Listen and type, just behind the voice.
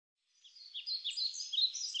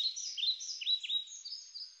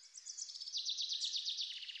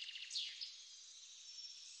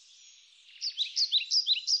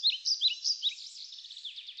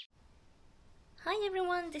Hi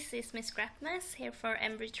everyone, this is Miss Scrapmess here for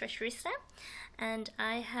MBT Treasurista, and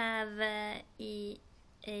I have a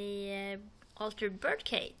altered bird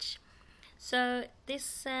cage. So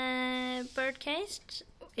this bird cage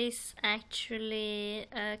is actually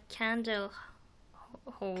a candle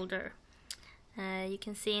holder. You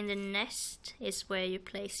can see in the nest is where you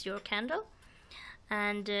place your candle,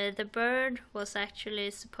 and the bird was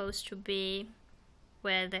actually supposed to be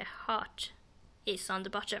where the heart is on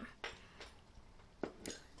the bottom.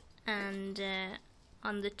 And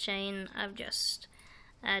on the chain I've just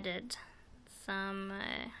added some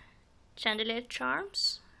chandelier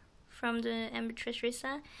charms from the MBT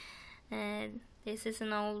Treasurista. This is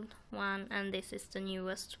an old one and this is the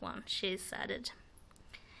newest one she's added.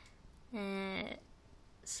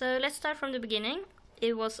 So let's start from the beginning.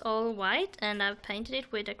 It was all white and I've painted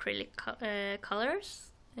it with acrylic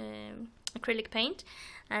colors, acrylic paint,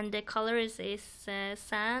 and the colors is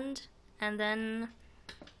sand, and then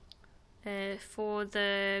for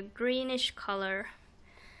the greenish color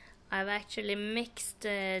I've actually mixed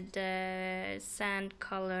the sand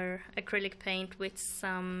color acrylic paint with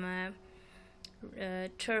some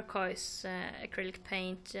turquoise acrylic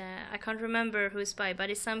paint. I can't remember who's by,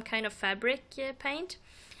 but it's some kind of fabric paint.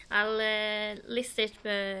 I'll list it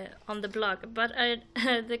on the blog, but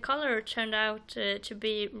the color turned out to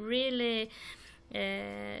be really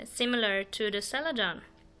similar to the Celadon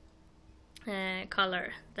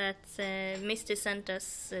color that Misty sent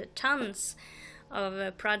us tons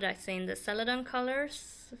of products in the Celadon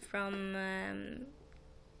colors from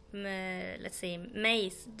let's see,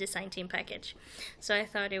 May's design team package. So I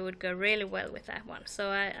thought it would go really well with that one, so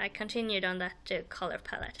I continued on that color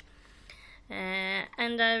palette,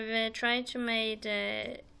 and I've tried to make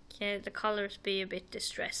the colors be a bit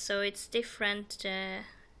distressed, so it's different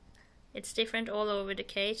all over the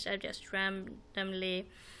cage. I've just randomly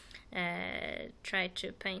tried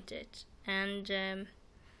to paint it, and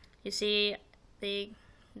you see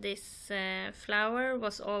this flower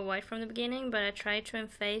was all white from the beginning, but I tried to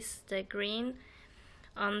efface the green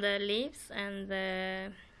on the leaves and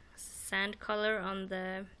the sand color on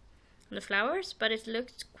the flowers, but it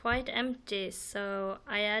looked quite empty, so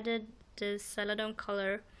I added the Celadon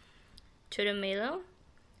color to the middle,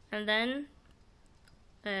 and then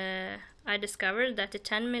I discovered that the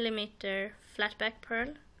 10mm flatback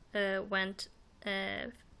pearl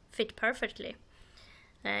fit perfectly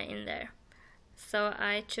in there. So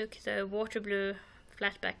I took the water blue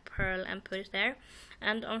flatback pearl and put it there,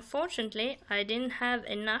 and unfortunately I didn't have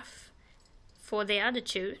enough for the other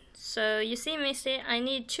two. So you see, Misty, I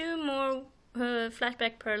need 2 more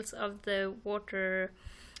flatback pearls of the water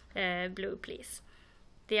blue, please.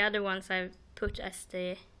 The other ones I've put as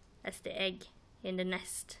the egg in the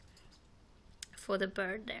nest for the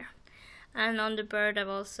bird there. And on the bird I've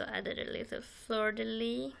also added a little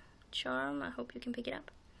fleur-de-lis charm. I hope you can pick it up.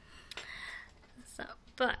 So,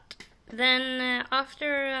 but then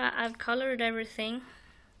after I've colored everything,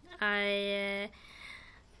 I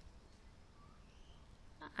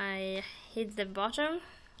hid the bottom,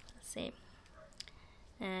 let's see,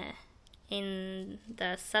 in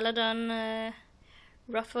the Celadon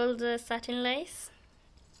ruffled satin lace,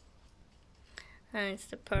 and it's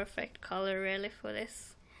the perfect color really for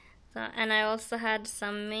this. So, and I also had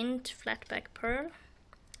some mint flatback pearl,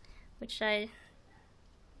 which I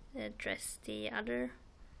dressed the other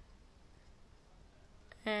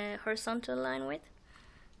horizontal line with.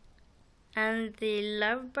 And the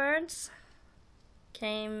lovebirds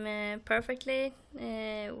came perfectly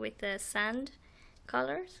with the sand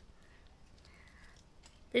colors.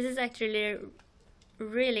 This is actually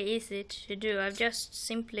really easy to do. I've just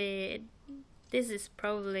simply, this is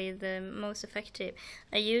probably the most effective.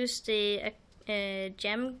 I used the candy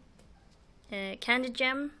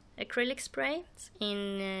gem acrylic spray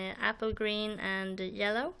in apple green and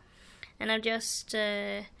yellow, and I've just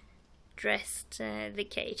dressed the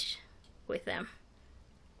cage with them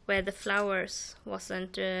where the flowers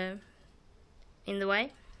wasn't in the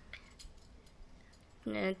way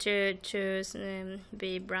to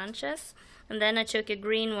be branches. And then I took a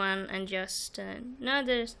green one and just a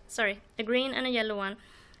green and a yellow one,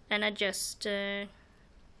 and I just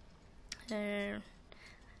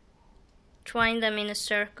twined them in a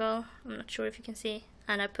circle. I'm not sure if you can see,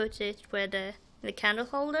 and I put it where the candle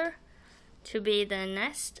holder to be the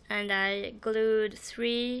nest, and I glued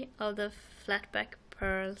 3 of the flatback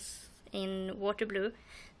pearls in water blue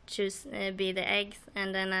to be the eggs,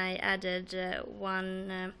 and then I added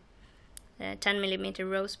one 10mm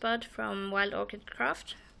rosebud from Wild Orchid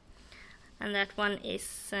Craft, and that one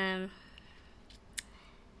is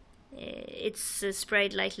it's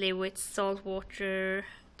sprayed lightly with salt water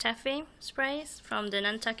taffy sprays from the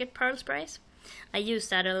Nantucket Pearl sprays. I use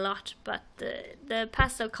that a lot, but the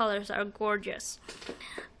pastel colors are gorgeous.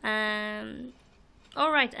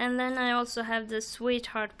 Alright, and then I also have the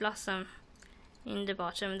Sweetheart Blossom in the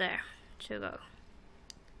bottom there to go.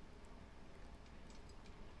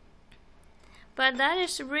 But that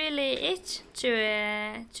is really it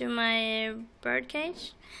to my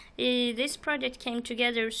birdcage. This project came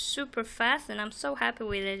together super fast, and I'm so happy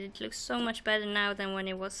with it. It looks so much better now than when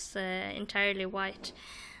it was entirely white.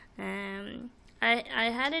 I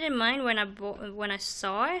had it in mind when I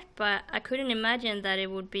saw it, but I couldn't imagine that it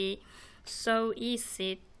would be so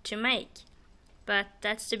easy to make. But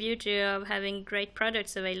that's the beauty of having great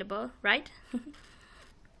products available, right?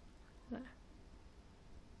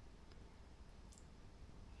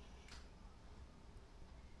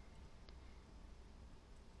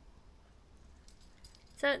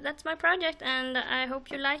 So that's my project, and I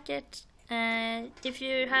hope you like it. If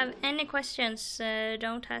you have any questions,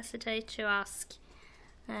 don't hesitate to ask.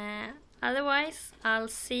 Otherwise, I'll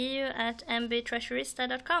see you at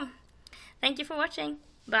mbtreasurista.com. Thank you for watching.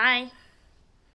 Bye!